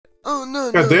Oh,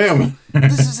 no, God no. damn.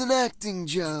 This is an acting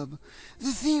job.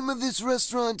 The theme of this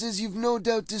restaurant, as you've no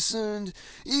doubt discerned,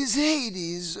 is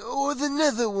Hades, or the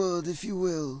Netherworld, if you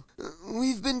will.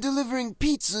 We've been delivering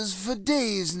pizzas for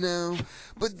days now,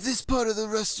 but this part of the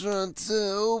restaurant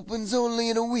opens only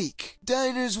in a week.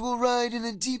 Diners will ride in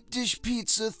a deep dish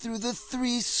pizza through the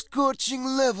 3 scorching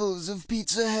levels of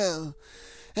pizza hell.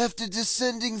 After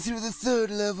descending through the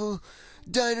 3rd level,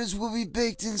 diners will be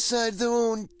baked inside their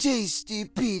own tasty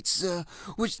pizza,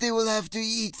 which they will have to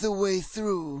eat the way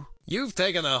through. You've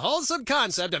taken the wholesome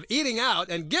concept of eating out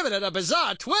and given it a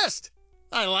bizarre twist.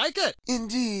 I like it.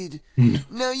 Indeed.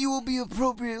 Now you will be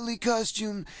appropriately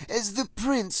costumed as the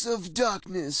Prince of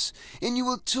Darkness, and you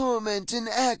will torment and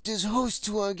act as host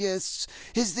to our guests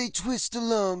as they twist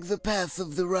along the path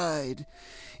of the ride.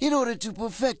 In order to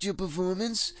perfect your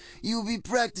performance, you will be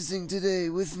practicing today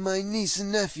with my niece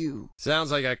and nephew.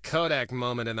 Sounds like a Kodak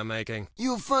moment in the making.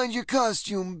 You'll find your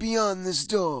costume beyond this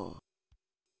door.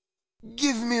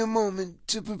 Give me a moment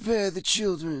to prepare the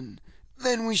children,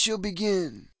 then we shall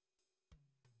begin.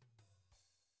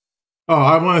 Oh,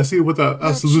 I want to see what the Now,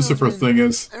 Lucifer children, thing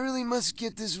is. I really must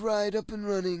get this ride up and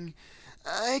running.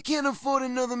 I can't afford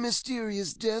another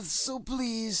mysterious death, so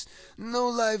please, no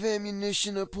live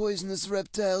ammunition or poisonous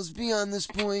reptiles beyond this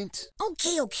point.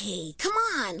 Okay. Come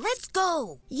on, let's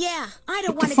go. Yeah, I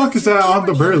don't What want the to go fuck is through that on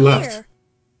the very puberty left? here.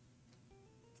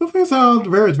 The fuck is that on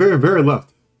the very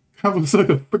left? Kind of looks like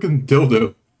a freaking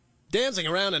dildo. Dancing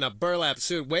around in a burlap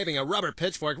suit waving a rubber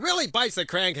pitchfork really bites the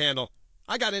crank handle.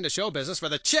 I got into show business for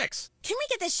the chicks. Can we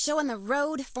get this show on the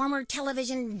road, former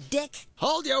television dick?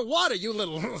 Hold your water, you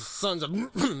little sons of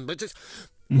bitches.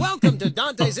 Welcome to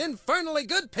Dante's Infernally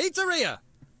Good Pizzeria.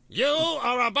 You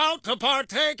are about to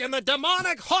partake in the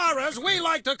demonic horrors we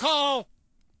like to call,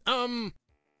 the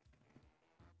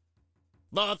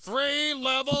 3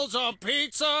 levels of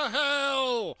pizza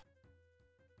hell.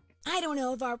 I don't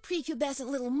know if our prepubescent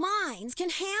little minds can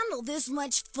handle this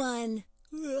much fun.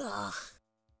 Ugh.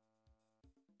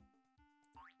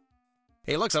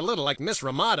 He looks a little like Miss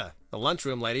Ramada, the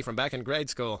lunchroom lady from back in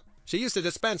grade school. She used to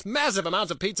dispense massive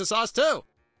amounts of pizza sauce, too.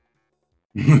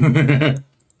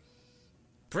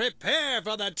 Prepare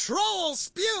for the Troll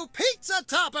Spew Pizza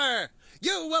Topper!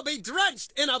 You will be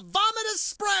drenched in a vomitous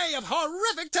spray of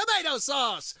horrific tomato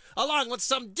sauce, along with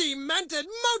some demented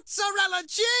mozzarella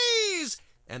cheese,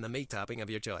 and the meat topping of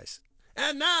your choice.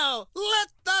 And now, let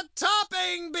the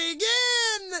topping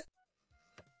begin!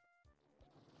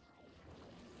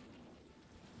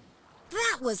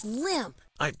 That was limp.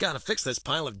 I've got to fix this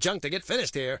pile of junk to get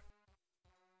finished here.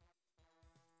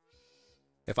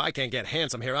 If I can't get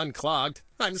Handsome here unclogged,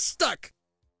 I'm stuck.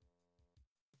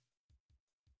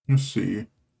 Let's see.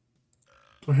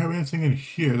 Do I have anything in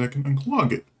here that can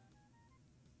unclog it?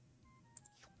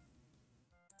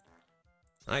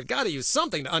 I've got to use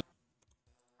something to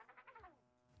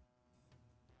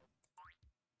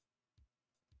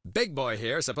Big Boy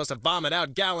here is supposed to vomit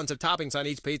out gallons of toppings on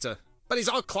each pizza, but he's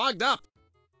all clogged up.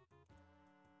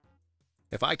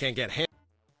 If I don't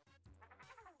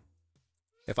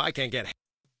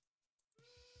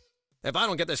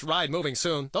get this ride moving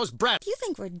soon, those brats... You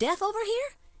think we're deaf over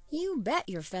here? You bet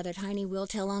your feathered hiney will,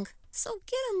 Telunk. So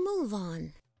get a move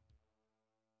on.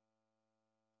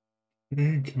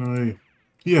 Okay, can I...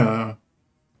 Yeah.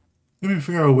 Let me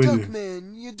figure out a way to...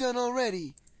 Duckman, you're done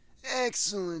already.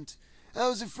 Excellent. I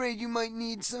was afraid you might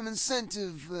need some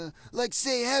incentive, like,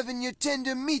 say, having your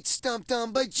tender meat stomped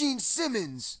on by Gene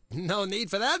Simmons. No need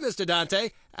for that, Mr.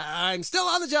 Dante. I'm still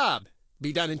on the job.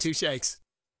 Be done in 2 shakes.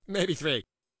 Maybe 3.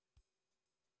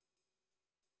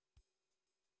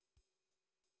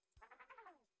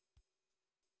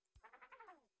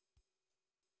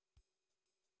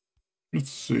 Let's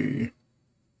see.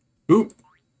 Oop.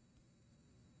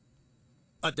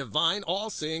 A divine,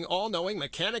 all-seeing, all-knowing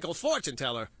mechanical fortune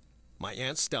teller. My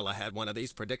Aunt Stella had one of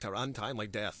these predict her untimely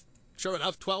death. Sure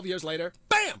enough, 12 years later,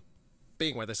 BAM!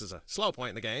 Being where this is a slow point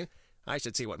in the game, I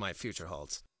should see what my future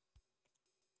holds.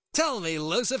 Tell me,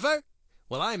 Lucifer,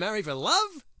 will I marry for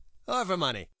love or for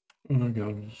money? Oh my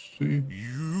god, let's see.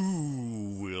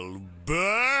 You will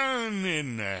burn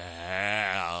in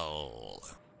hell.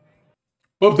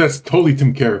 Oh, that's totally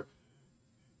Tim Curry.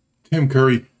 Tim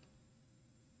Curry.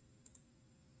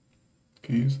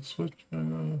 Okay, use the switch.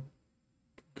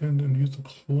 And then use the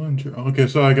plunger. Okay,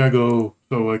 so I gotta go.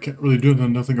 So I can't really do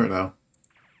nothing right now.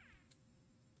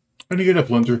 I need to get a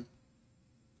plunger.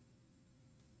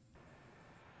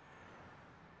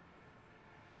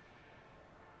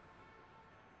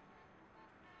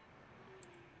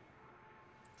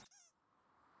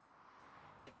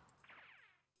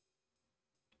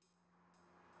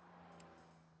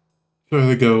 So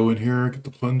I go in here, get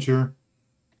the plunger.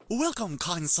 Welcome,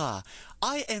 kind sir.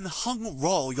 I am Hung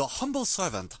Ro, your humble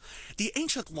servant. The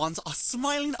ancient ones are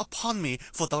smiling upon me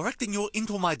for directing you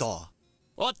into my door.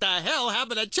 What the hell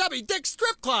happened to Chubby Dick's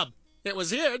strip club? It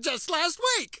was here just last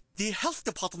week. The health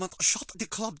department shut the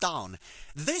club down.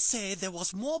 They say there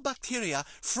was more bacteria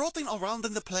floating around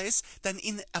in the place than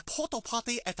in a porta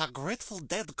potty at a Grateful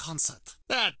Dead concert.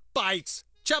 That bites.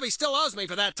 Chubby still owes me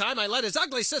for that time I let his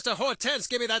ugly sister Hortense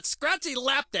give me that scratchy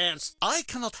lap dance. I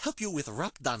cannot help you with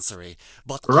rap dancery,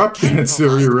 but Rap I can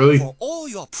dancery, provide really? for all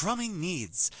your plumbing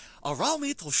needs. Allow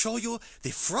me to show you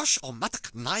the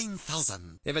Fresh-O-Matic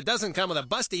 9000. If it doesn't come with a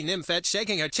busty nymphette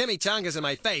shaking her chimichangas in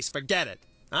my face, forget it.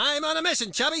 I'm on a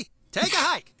mission, Chubby. Take a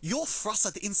hike. Your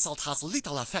frosted insult has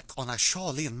little effect on a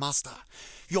Shaolin master.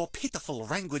 Your pitiful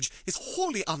language is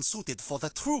wholly unsuited for the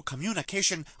true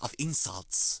communication of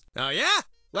insults. Oh, yeah?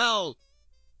 Well,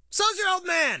 so's your old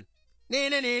man.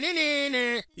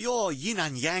 Your yin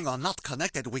and yang are not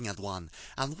connected, winged one.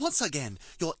 And once again,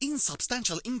 your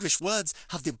insubstantial English words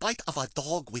have the bite of a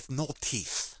dog with no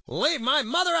teeth. Leave my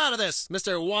mother out of this,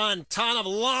 Mr. Wonton of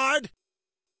Lard.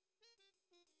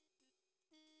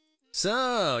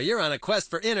 So, you're on a quest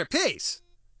for inner peace.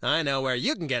 I know where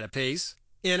you can get a piece.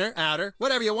 Inner, outer,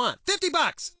 whatever you want.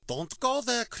 $50. Don't go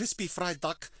there, crispy fried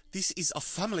duck. This is a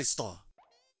family store.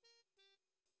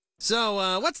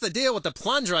 So, what's the deal with the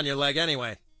plunger on your leg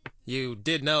anyway? You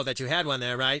did know that you had one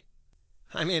there, right?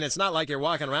 I mean, it's not like you're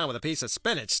walking around with a piece of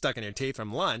spinach stuck in your teeth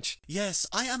from lunch. Yes,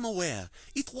 I am aware.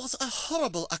 It was a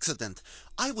horrible accident.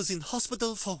 I was in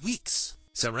hospital for weeks.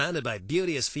 Surrounded by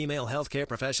beauteous female healthcare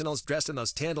professionals dressed in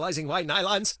those tantalizing white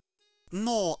nylons?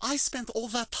 No, I spent all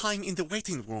that time in the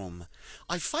waiting room.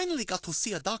 I finally got to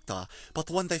see a doctor, but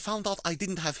when they found out I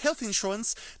didn't have health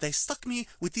insurance, they stuck me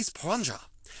with this plunger.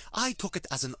 I took it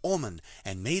as an omen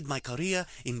and made my career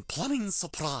in plumbing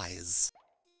supplies.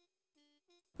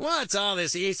 What's all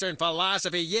this Eastern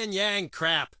philosophy yin-yang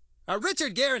crap? Are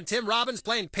Richard Gere and Tim Robbins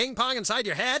playing ping-pong inside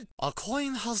your head? A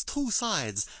coin has two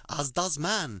sides, as does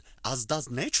man, as does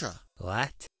nature.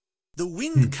 What? The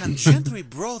wind can gently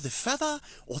blow the feather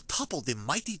or topple the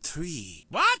mighty tree.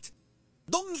 What?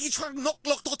 This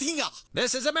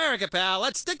This is America, pal.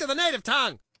 Let's stick to the native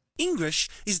tongue. English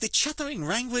is the chattering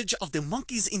language of the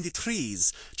monkeys in the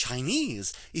trees.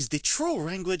 Chinese is the true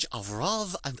language of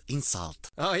love and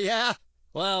insult. Oh, yeah?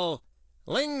 Well,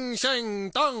 ling sheng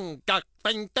dong gak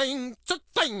bing ding tsuk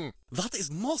bing. That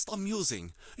is most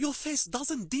amusing. Your face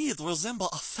does indeed resemble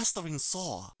a festering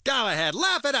sore. Go ahead,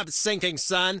 laugh it up, sinking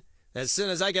sun. As soon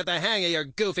as I get the hang of your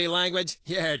goofy language,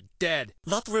 you're dead.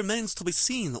 That remains to be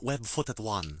seen, web-footed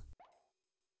one.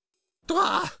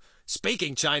 Dwah!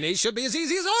 Speaking Chinese should be as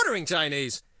easy as ordering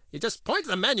Chinese. You just point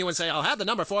to the menu and say, I'll have the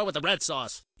number 4 with the red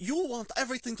sauce. You want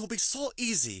everything to be so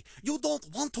easy. You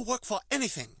don't want to work for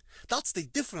anything. That's the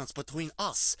difference between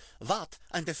us. That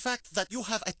and the fact that you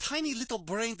have a tiny little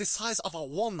brain the size of a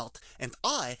walnut, and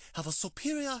I have a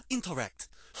superior intellect.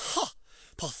 Ha!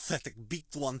 Pathetic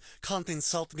beaked one can't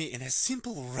insult me in a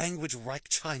simple language like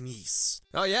Chinese.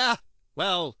 Oh, yeah?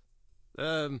 Well,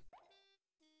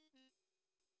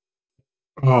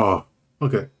 Oh,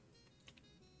 okay.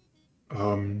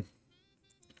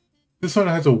 This one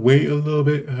has to wait a little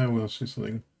bit. We'll see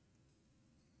something.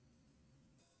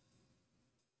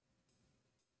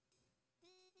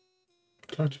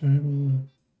 Talk to him.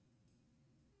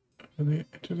 And they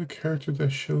enter the character that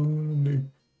shown in the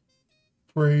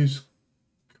phrase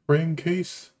 "brain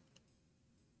case."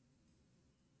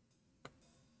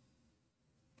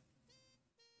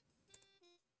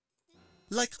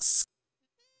 Like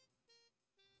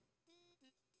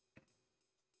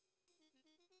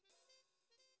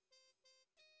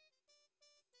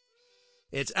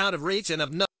it's out of reach and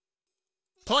of no...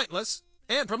 pointless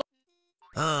and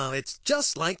Oh, it's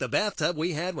just like the bathtub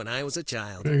we had when I was a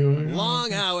child.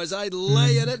 Long hours I'd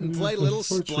lay in it and play little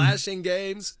splashing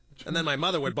games. And then my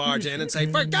mother would barge in and say,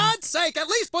 for God's sake, at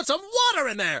least put some water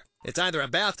in there! It's either a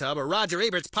bathtub or Roger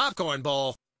Ebert's popcorn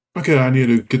bowl. Okay, I need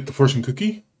to get the fortune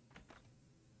cookie.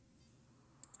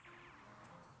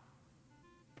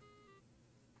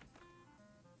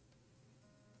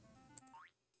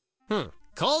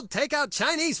 Cold takeout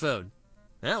Chinese food.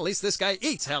 Well, at least this guy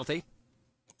eats healthy.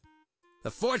 The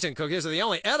fortune cookies are the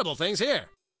only edible things here.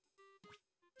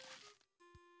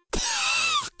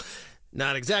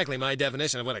 Not exactly my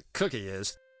definition of what a cookie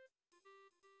is.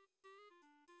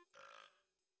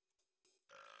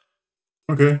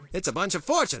 Okay. It's a bunch of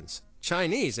fortunes.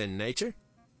 Chinese in nature.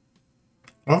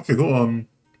 Okay, go.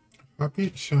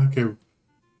 Happy okay.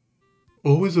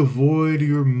 Always avoid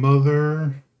your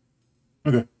mother.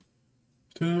 Okay.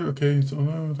 Okay, so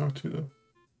I'll talk to them.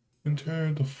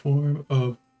 enter the form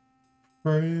of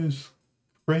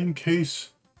frame case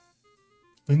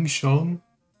Ling Shang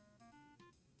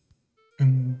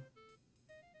and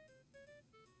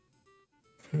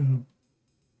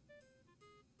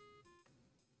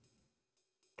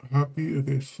happy.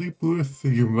 Okay, sleep with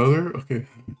your mother. Okay.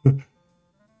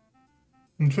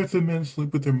 Infected men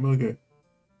sleep with their mother.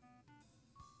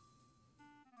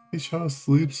 A child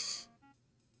sleeps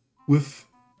with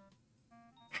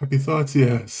happy thoughts.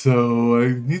 Yeah, so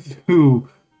I need to.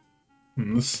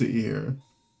 Let's see here.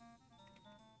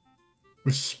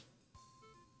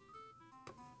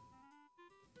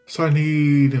 So I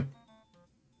need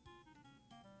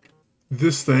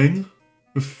this thing.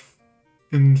 If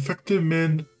infected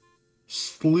man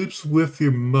sleeps with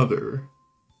your mother.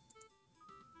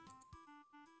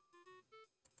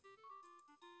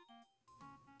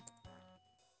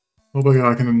 Oh my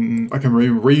god, I can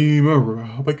remember. I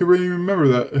hope I can remember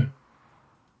that.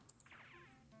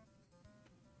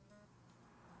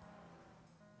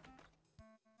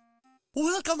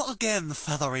 Welcome again,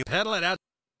 feathery. Pedal it out.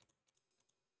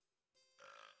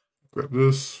 Grab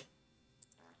this.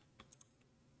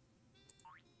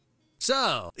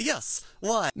 So, Yes,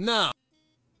 why? no.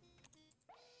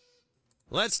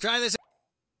 Let's try this.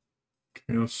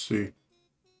 Okay, let's see.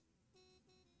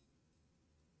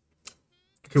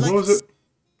 Okay, what was it?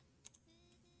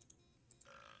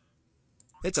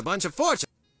 It's a bunch of fortune.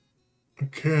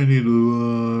 Okay, I need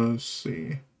to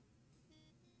see.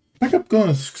 I kept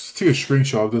going to take a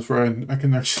screenshot of this where I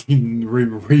can actually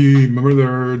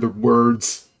remember the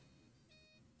words.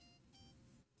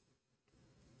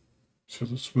 So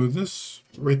let's move this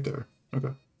right there.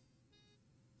 Okay.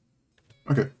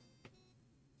 Okay.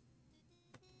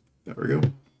 There we go.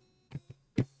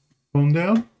 Phone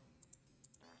down.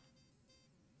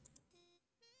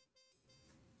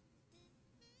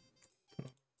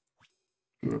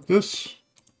 Grab this.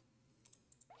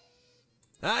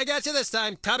 I got you this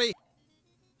time, Tubby.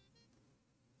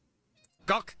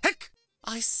 Gawk, hick!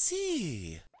 I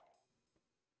see.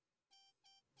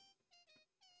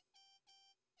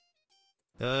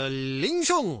 Ling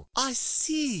Shong. I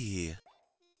see.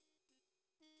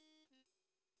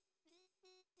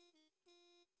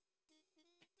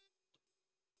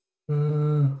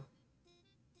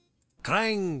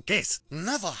 Krang Case.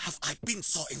 Never have I been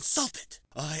so insulted.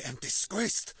 I am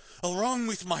disgraced, along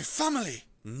with my family.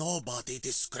 Nobody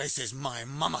disgraces my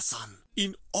mama-san.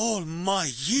 In all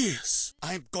my years,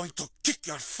 I'm going to kick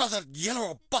your feathered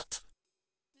yellow butt.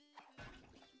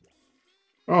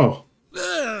 Oh.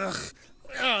 Ugh!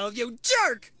 Oh, you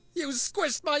jerk! You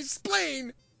squished my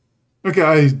spleen! Okay,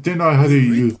 I didn't know how to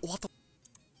use. What?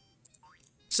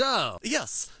 So,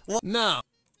 Yes. What? no.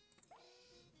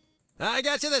 I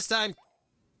got you this time.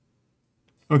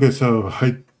 Okay, so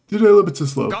I did it a little bit too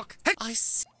slow. Gawk, hick! I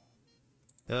see.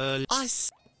 I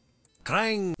see.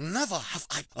 Krang. Never have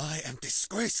I am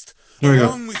disgraced, There we go.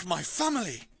 along with my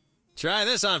family. Try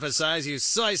this on for size, you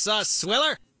soy sauce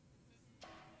swiller.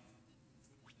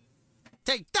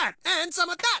 Take that and some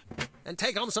of that! And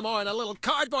take home some more in a little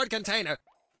cardboard container.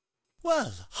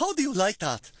 Well, how do you like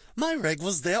that? My reg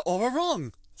was there all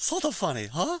wrong. Sort of funny,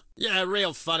 huh? Yeah,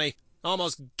 real funny.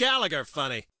 Almost Gallagher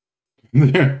funny.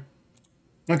 There.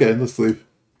 Okay, let's leave.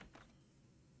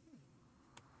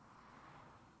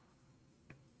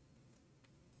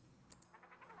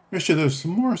 Actually, there's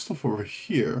some more stuff over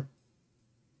here.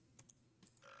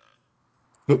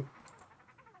 Nope.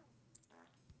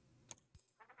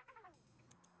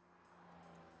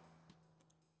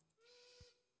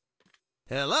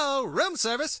 Hello, room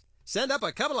service. Send up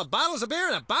a couple of bottles of beer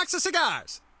and a box of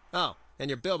cigars. Oh, and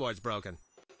your billboard's broken.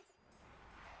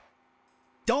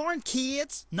 Darn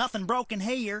kids, nothing broken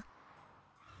here.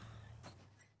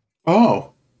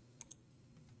 Oh.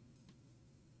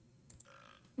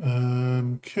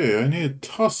 Okay, I need to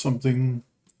toss something.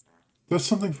 That's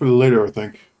something for later, I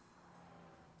think.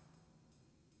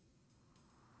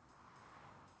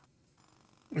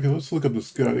 Okay, let's look up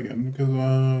this guide again, because,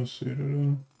 let's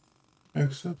see,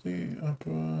 accept the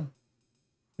opera,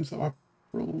 use the opera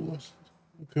lessons.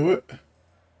 Okay, what?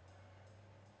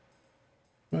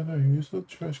 When I use the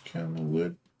trash can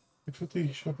lid, accept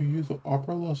the shop you use the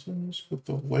opera lessons with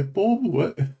the light bulb?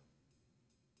 What?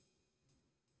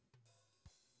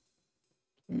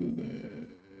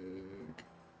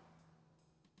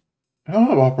 I don't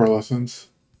have opera lessons.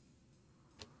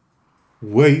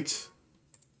 Wait.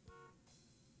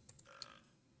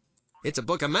 It's a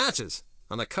book of matches.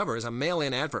 On the cover is a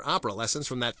mail-in ad for opera lessons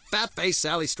from that fat-faced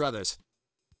Sally Struthers.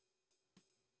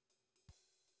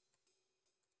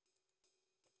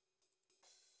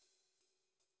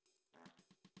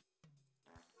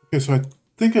 Okay, so I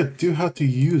think I do have to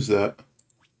use that.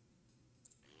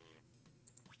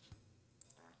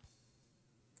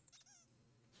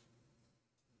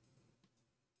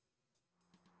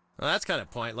 Well, that's kind of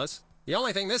pointless. The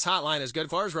only thing this hotline is good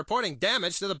for is reporting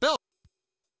damage to the building.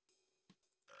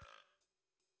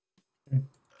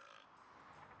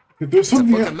 There's It's a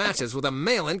something book of matches with a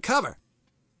mail-in cover.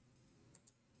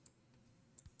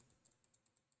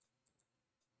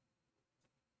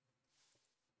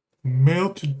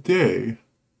 mail today.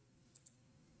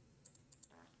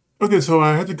 Okay, so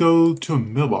I had to go to a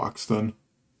mailbox then.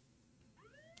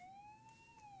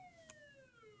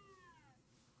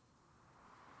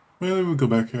 Well, let me go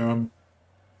back here.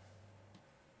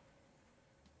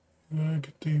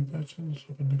 Get the badges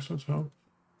of the next hotel.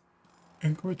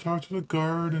 And go talk to the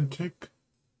guard and take.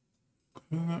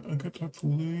 I get to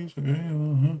police.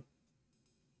 Okay,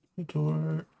 The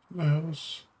door to the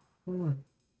house. Or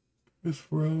this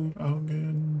road out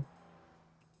again.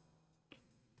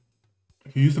 I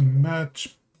can use the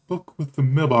match book with the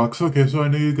mailbox. Okay, so I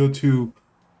need to go to.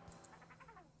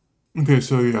 Okay,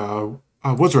 so yeah,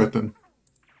 I was right then.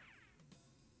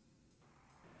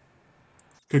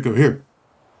 Okay, go here.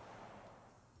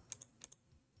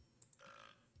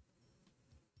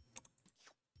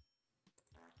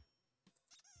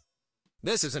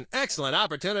 This is an excellent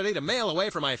opportunity to mail away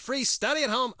for my free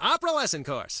study-at-home opera lesson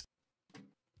course.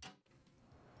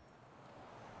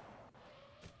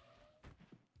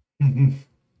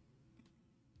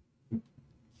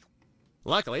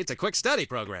 Luckily, it's a quick study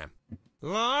program.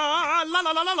 La la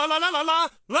la la la la la la la la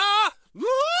la.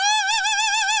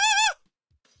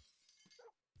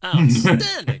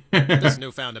 Outstanding! This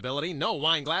newfound ability, no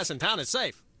wine glass in town is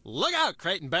safe. Look out,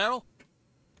 Crate and Barrel.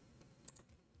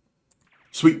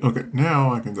 Sweet. Okay,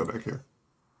 now I can go back here.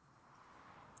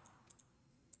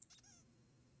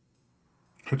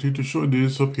 I need to show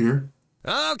this up here.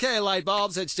 Okay, light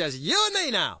bulbs, it's just you and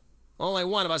me now. Only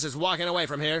one of us is walking away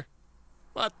from here.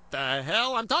 What the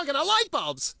hell? I'm talking to light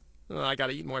bulbs. Oh, I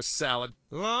gotta eat more salad.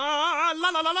 La la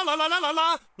la la la la la la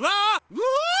la la.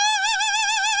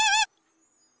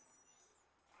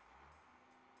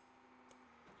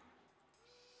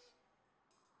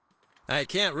 I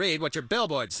can't read what your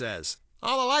billboard says.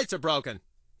 All the lights are broken.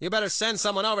 You better send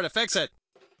someone over to fix it.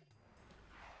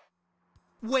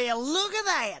 Well, look at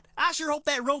that. I sure hope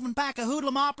that roving pack of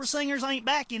hoodlum opera singers ain't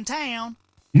back in town.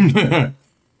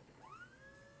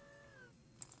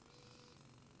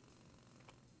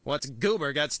 What's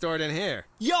goober got stored in here?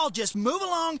 Y'all just move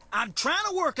along. I'm trying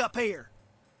to work up here.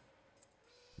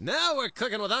 Now we're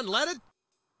cooking with unleaded?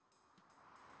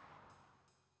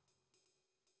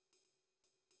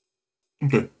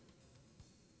 Okay.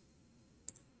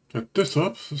 Get this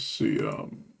up. Let's see.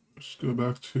 Let's go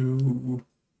back to.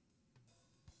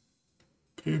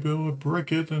 Okay, be able to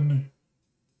break it and.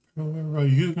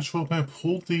 Use the control panel.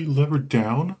 Pull the lever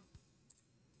down.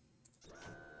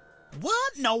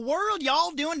 What in the world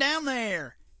y'all doing down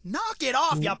there? Knock it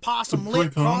off, you possum the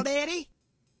lip brake on. crawdaddy.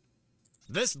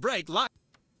 This brake lock.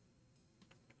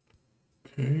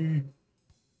 Okay.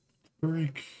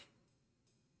 Brake.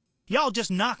 Y'all just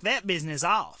knock that business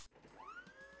off.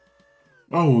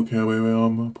 Oh, okay. Wait.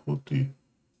 I'm gonna pull the.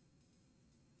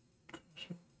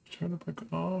 Turn the brake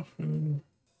off and.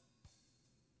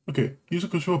 Okay. Use the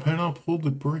control panel. Pull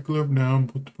the brake lever down.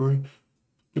 Put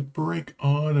the brake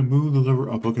on and move the lever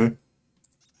up. Okay.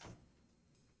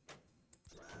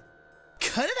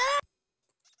 Cut it out.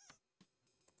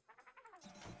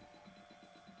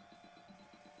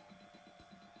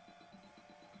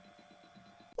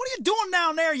 What are you doing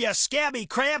down there, you scabby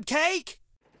crab cake?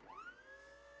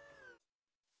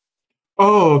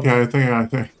 Oh, okay. I think I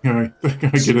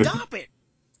get it. Stop it.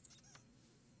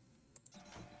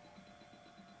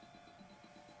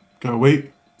 Gotta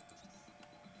wait.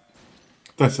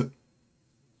 That's it.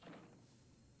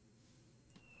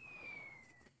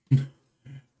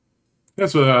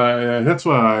 That's what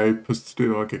I supposed to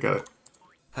do. Okay, got it.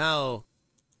 How?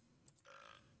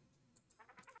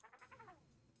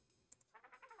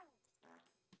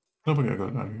 Nobody gotta go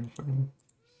down here.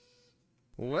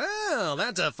 Well,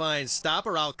 that's a fine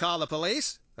stopper. I'll call the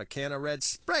police. A can of red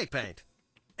spray paint.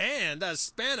 And a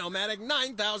Spanomatic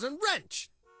 9000 wrench.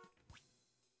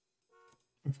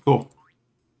 That's cool.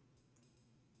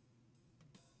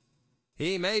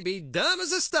 He may be dumb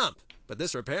as a stump, but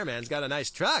this repairman's got a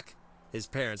nice truck. His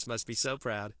parents must be so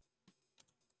proud.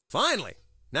 Finally!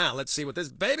 Now let's see what this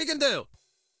baby can do.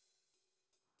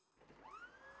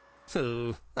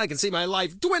 Ooh, I can see my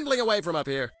life dwindling away from up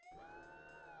here.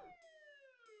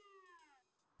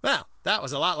 Well, that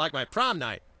was a lot like my prom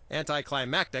night.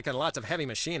 Anticlimactic and lots of heavy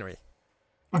machinery.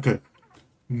 Okay.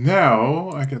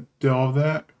 Now I can do all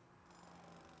that.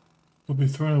 will be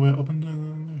thrown away. Open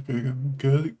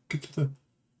the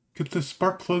get the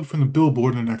spark plug from the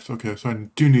billboard next. Okay, so I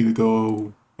do need to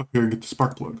go up here and get the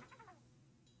spark plug.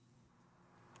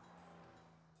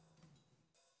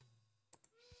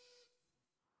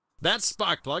 That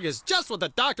spark plug is just what the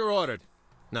doctor ordered.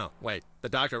 No, wait. The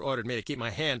doctor ordered me to keep my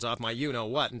hands off my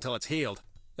you-know-what until it's healed.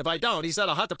 If I don't, he said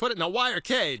I'll have to put it in a wire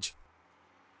cage.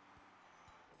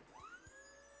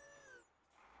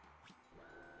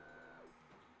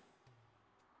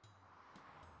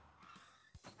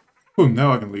 Boom,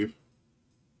 now I can leave.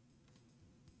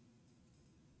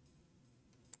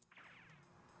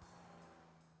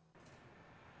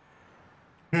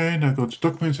 Okay, now go to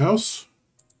Duckman's house.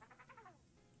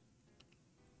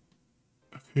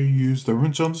 Okay, use the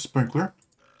rinse on the sprinkler.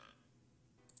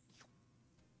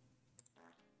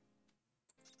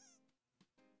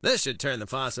 This should turn the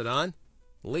faucet on.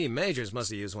 Lee Majors must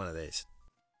have used one of these.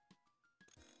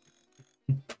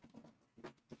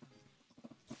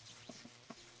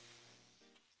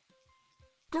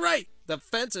 Great! The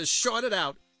fence is shorted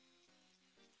out.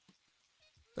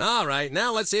 All right,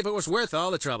 now let's see if it was worth all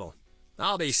the trouble.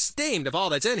 I'll be steamed if all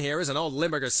that's in here is an old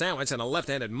Limburger sandwich and a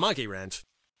left-handed monkey wrench.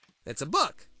 It's a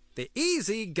book. The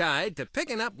Easy Guide to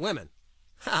Picking Up Women.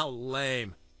 How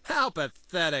lame. How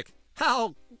pathetic.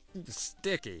 How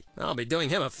sticky. I'll be doing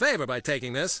him a favor by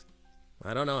taking this.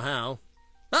 I don't know how.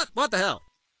 But what the hell?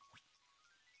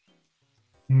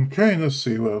 Okay, let's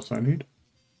see what else I need.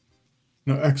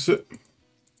 No, exit.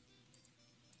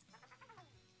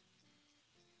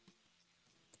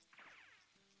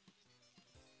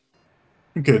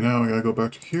 Okay, now I gotta go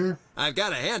back to here. I've got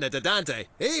to hand it to Dante.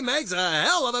 He makes a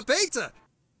hell of a pizza.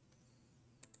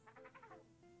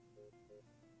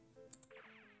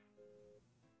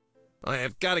 I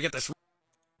have got to get this.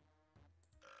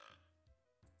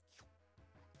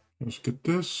 Let's get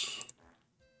this.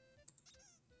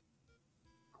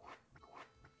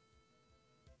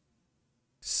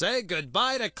 Say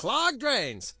goodbye to clogged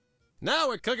drains. Now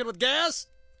we're cooking with gas?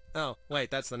 Oh, wait,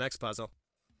 that's the next puzzle.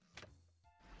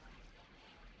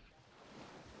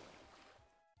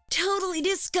 Totally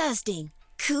disgusting.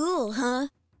 Cool, huh?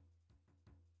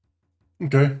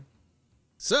 Okay.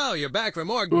 So, you're back for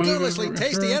more ghoulishly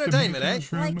tasty entertainment, eh?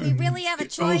 Like we really have a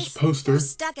choice? Poster. We're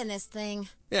stuck in this thing.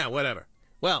 Yeah, whatever.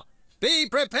 Well, be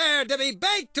prepared to be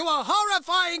baked to a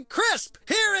horrifying crisp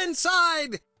here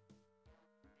inside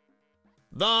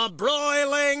the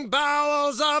broiling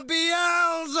bowels of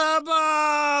Beelzebub!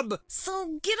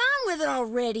 So get on with it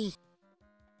already.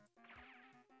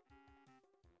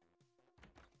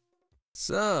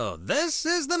 So, this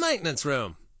is the maintenance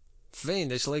room.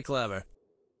 Fiendishly clever.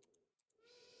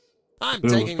 I'm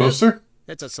taking this. Poster?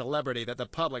 It's a celebrity that the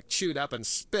public chewed up and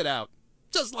spit out.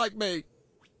 Just like me.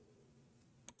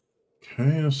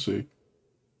 Okay, let's see.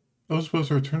 Elvis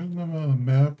poster returning them on a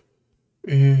map,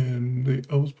 and the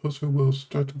Elvis poster will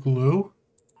start to glow.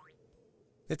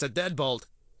 It's a deadbolt.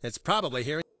 It's probably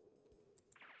here.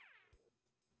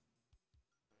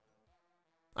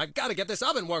 I've got to get this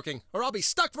oven working, or I'll be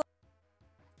stuck for...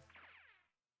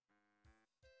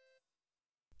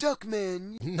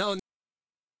 Duckman, No.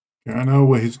 Yeah, I know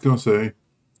what he's gonna say.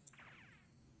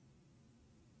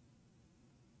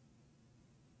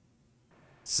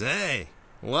 Say,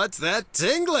 what's that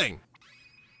tingling?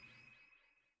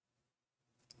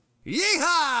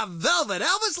 Yeehaw! Velvet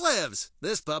Elvis lives!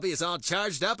 This puppy is all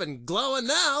charged up and glowing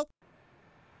now.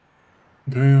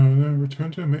 Okay, then return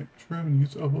to the maintenance room and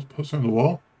use the Elvis poster on the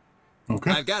wall.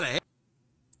 Okay. I've got a...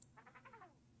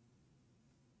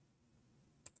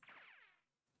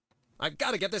 I've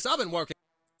got to get this oven working.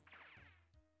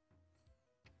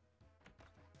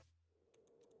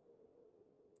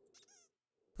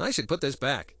 I should put this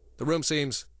back. The room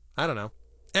seems, I don't know,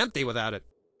 empty without it.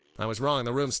 I was wrong,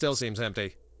 the room still seems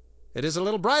empty. It is a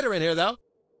little brighter in here, though.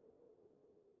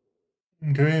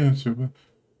 Okay, that's super.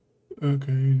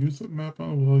 Okay, use the map on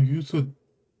the wall. Use the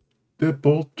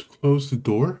deadbolt to close the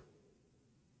door.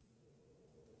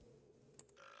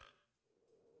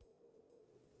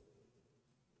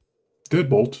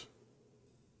 Deadbolt.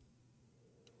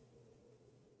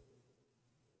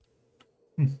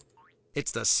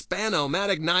 It's the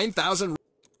Spanomatic 9000.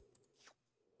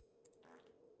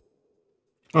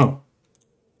 Oh.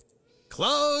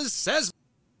 Close says...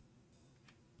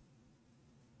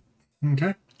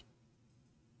 Okay.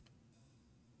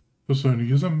 So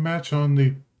use a match on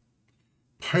the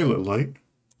pilot light.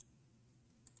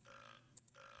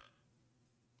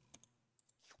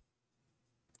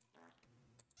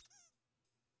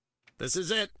 This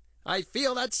is it. I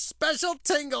feel that special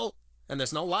tingle. And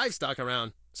there's no livestock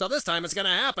around. So this time it's gonna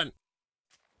happen.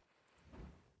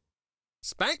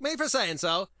 Spank me for saying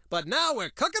so, but now we're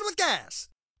cooking with gas.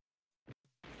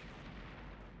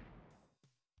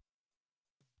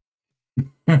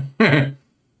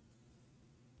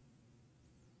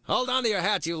 Hold on to your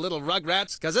hats, you little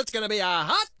rugrats, because it's going to be a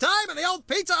hot time in the old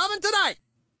pizza oven tonight.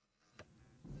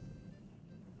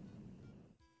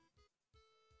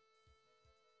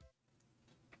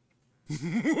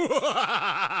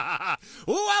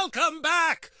 Welcome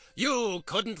back! You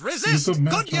couldn't resist,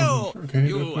 could you? Okay,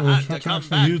 you had to come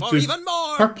back for even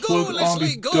more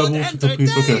ghoulishly good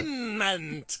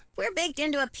entertainment! We're baked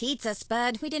into a pizza,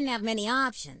 Spud. We didn't have many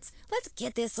options. Let's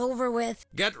get this over with.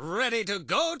 Get ready to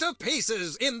go to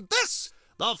pieces in this,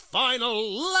 the final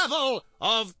level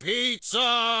of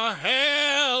Pizza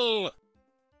Hell!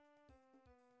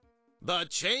 The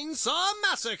Chainsaw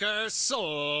Massacre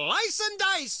Slice and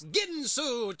Dice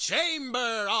Ginsu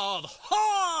Chamber of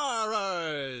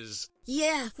Horrors!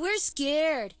 Yeah, we're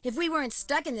scared. If we weren't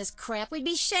stuck in this crap, we'd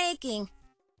be shaking.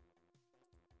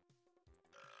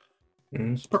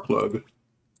 And spark plug.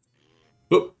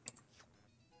 Oh.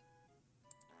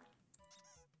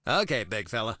 Okay, big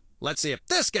fella. Let's see if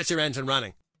this gets your engine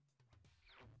running.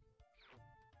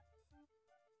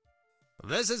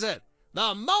 This is it.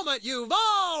 The moment you've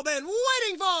all been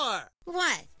waiting for!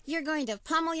 What? You're going to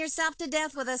pummel yourself to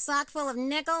death with a sock full of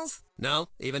nickels? No,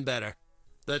 even better.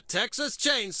 The Texas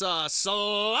Chainsaw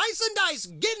Slice and Dice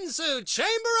Ginsu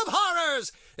Chamber of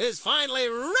Horrors is finally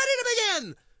ready to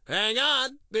begin! Hang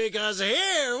on, because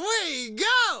here we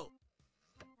go!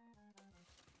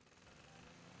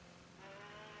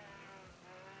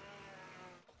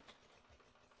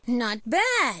 Not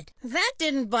bad. That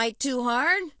didn't bite too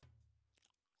hard.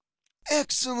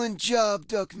 Excellent job,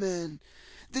 Duckman.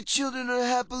 The children are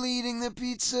happily eating their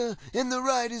pizza, and the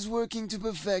ride is working to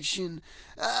perfection.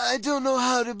 I don't know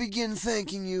how to begin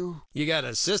thanking you. You got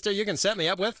a sister you can set me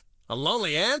up with? A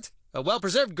lonely aunt? A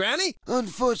well-preserved granny?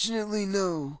 Unfortunately,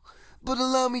 no. But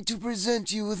allow me to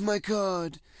present you with my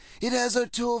card. It has our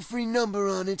toll-free number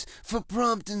on it for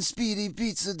prompt and speedy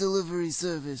pizza delivery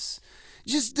service.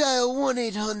 Just dial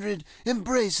 1-800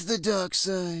 Embrace the Dark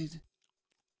Side.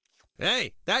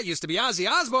 Hey, that used to be Ozzy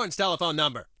Osbourne's telephone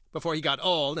number, before he got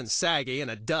old and saggy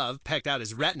and a dove pecked out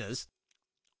his retinas.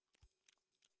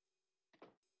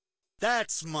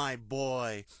 That's my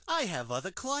boy. I have other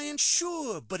clients,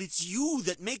 sure, but it's you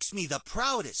that makes me the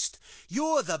proudest.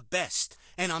 You're the best,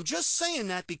 and I'm just saying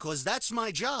that because that's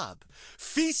my job.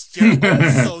 Feast your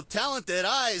oh-so-talented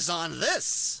eyes on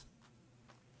this.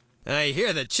 I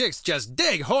hear the chicks just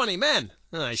dig horny men.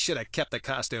 I should have kept the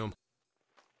costume.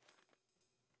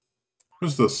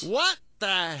 What's this? What the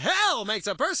hell makes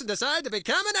a person decide to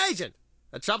become an agent?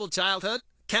 A troubled childhood?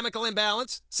 Chemical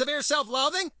imbalance? Severe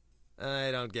self-loathing? I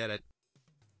don't get it.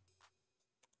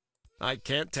 I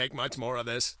can't take much more of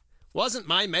this. Wasn't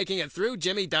my making it through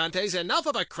Jimmy Dante's enough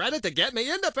of a credit to get me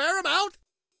into Paramount?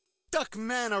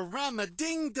 Duckman-a-rama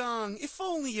ding-dong, if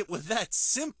only it were that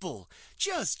simple.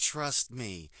 Just trust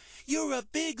me. You're a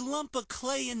big lump of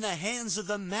clay in the hands of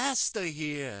the master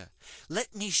here.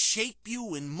 Let me shape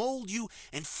you and mold you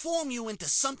and form you into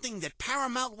something that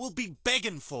Paramount will be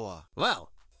begging for.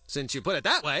 Well, since you put it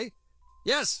that way,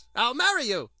 yes, I'll marry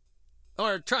you.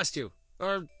 Or trust you.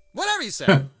 Or whatever you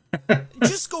say.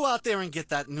 Just go out there and get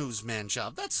that newsman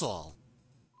job, that's all.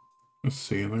 Let's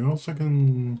see, anything else I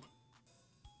can...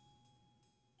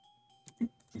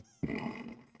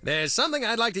 There's something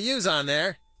I'd like to use on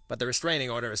there, but the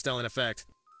restraining order is still in effect.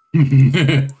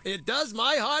 It does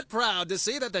my heart proud to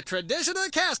see that the tradition of the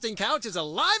casting couch is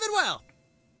alive and well.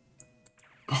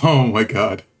 Oh my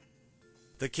god.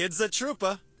 The kid's a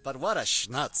trooper, but what a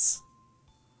schnutz.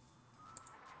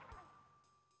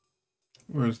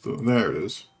 Where's the... There it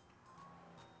is.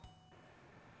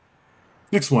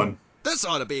 Next one. This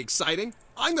ought to be exciting.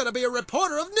 I'm going to be a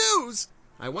reporter of news.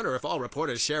 I wonder if all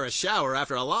reporters share a shower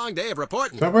after a long day of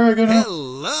reporting. Is that where I go now?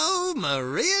 Hello,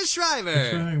 Maria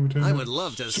Shriver. I would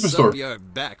love to Superstore. soap your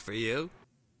back for you.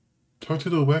 Talk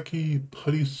to the wacky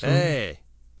putty son. Hey,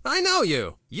 I know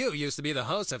you. You used to be the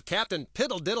host of Captain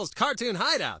Piddlediddle's Cartoon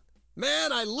Hideout.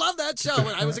 Man, I loved that show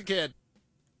when I was a kid.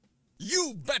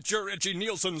 You betcha, Richie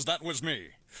Nielsen's that was me.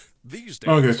 These days,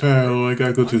 Okay, so I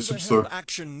gotta go to I'm the the head superstore. of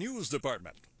Action News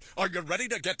Department. Are you ready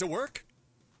to get to work?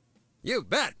 You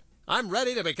bet. I'm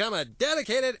ready to become a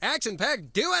dedicated,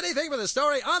 action-packed,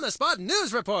 do-anything-for-the-story, on-the-spot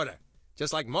news reporter.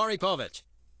 Just like Maury Povich,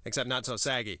 except not so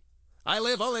saggy. I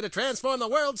live only to transform the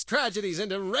world's tragedies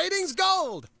into ratings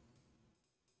gold.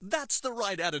 That's the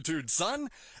right attitude, son.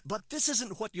 But this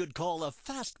isn't what you'd call a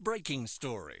fast-breaking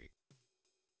story.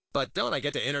 But don't I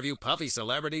get to interview puffy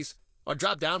celebrities? Or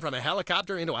drop down from a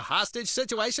helicopter into a hostage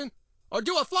situation? Or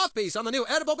do a fluff piece on the new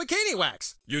edible bikini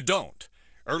wax? You don't.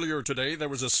 Earlier today, there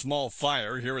was a small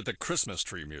fire here at the Christmas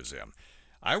Tree Museum.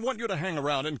 I want you to hang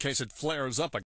around in case it flares up again.